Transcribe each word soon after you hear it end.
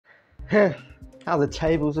How the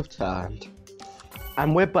tables have turned.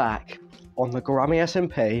 And we're back on the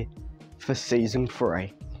GrummySMP for Season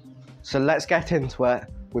 3. So let's get into it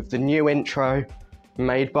with the new intro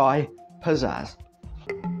made by Pizzazz.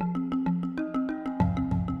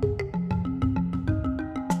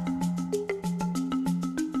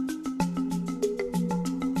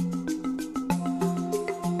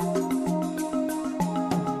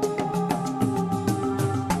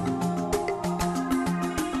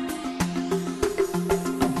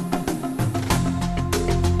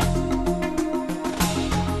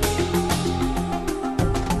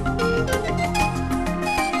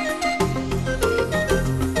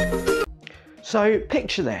 So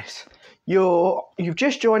picture this, you've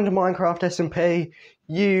just joined a Minecraft SMP,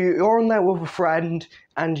 you're on there with a friend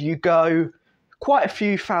and you go quite a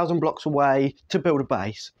few thousand blocks away to build a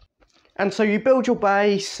base. And so you build your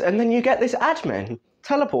base and then you get this admin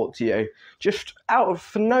teleport to you, just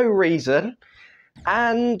for no reason,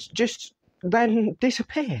 and just then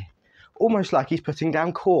disappear, almost like he's putting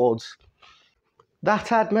down chords. That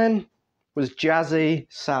admin was Jazzy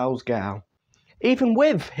Sal's gal. Even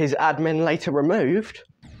with his admin later removed,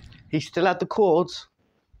 he still had the chords,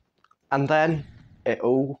 and then it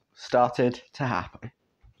all started to happen.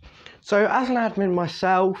 So as an admin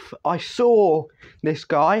myself, I saw this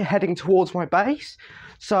guy heading towards my base,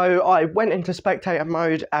 so I went into spectator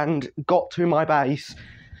mode and got to my base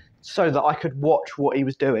so that I could watch what he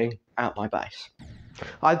was doing at my base.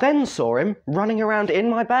 I then saw him running around in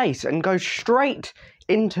my base and go straight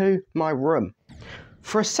into my room.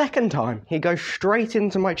 For a second time, he goes straight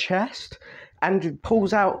into my chest and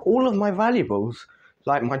pulls out all of my valuables,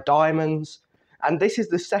 like my diamonds, and this is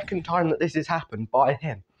the second time that this has happened by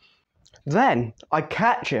him. Then I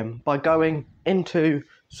catch him by going into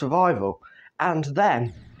survival, and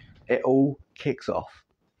then it all kicks off.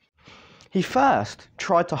 He first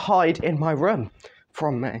tried to hide in my room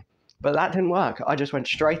from me, but that didn't work. I just went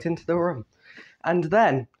straight into the room. And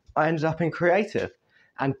then I ended up in creative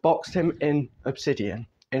and boxed him in obsidian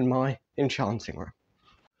in my enchanting room.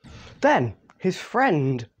 Then his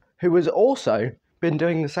friend, who has also been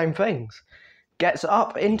doing the same things, gets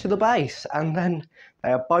up into the base, and then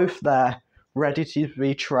they are both there ready to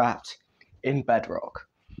be trapped in bedrock.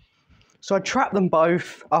 So I trapped them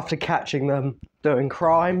both after catching them doing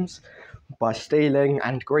crimes by stealing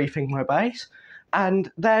and griefing my base,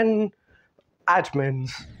 and then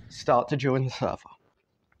admins start to join the server.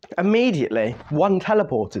 Immediately, one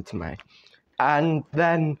teleported to me, and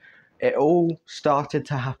then it all started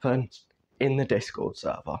to happen in the Discord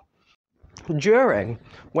server.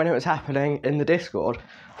 When it was happening in the Discord,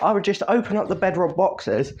 I would just open up the bedrock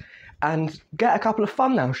boxes and get a couple of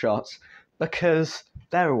thumbnail shots, because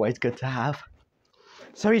they're always good to have.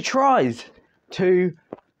 So he tries to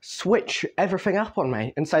switch everything up on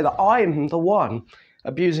me and say that I'm the one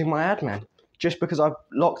abusing my admin, just because I've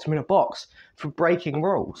locked him in a box for breaking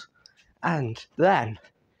rules. And then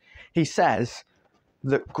he says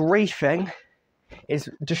that griefing is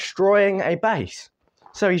destroying a base.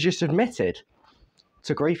 So he's just admitted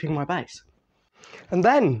to griefing my base. And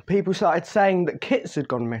then people started saying that kits had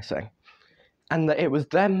gone missing, and that it was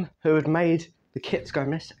them who had made the kits go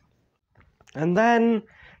missing. And then,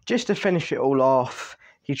 just to finish it all off,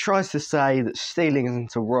 he tries to say that stealing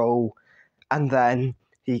isn't a rule, and then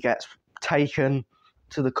he gets taken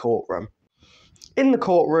to the courtroom. In the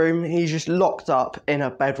courtroom, he's just locked up in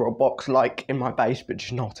a bedrock box like in my base, but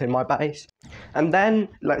just not in my base. And then,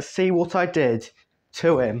 let's see what I did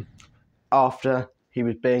to him after he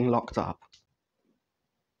was being locked up.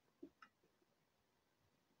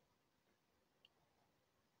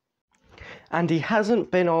 And he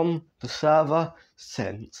hasn't been on the server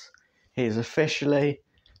since. He is officially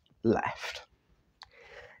left.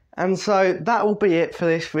 And so that will be it for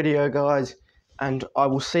this video, guys, and I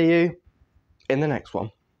will see you in the next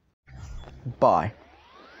one. Bye.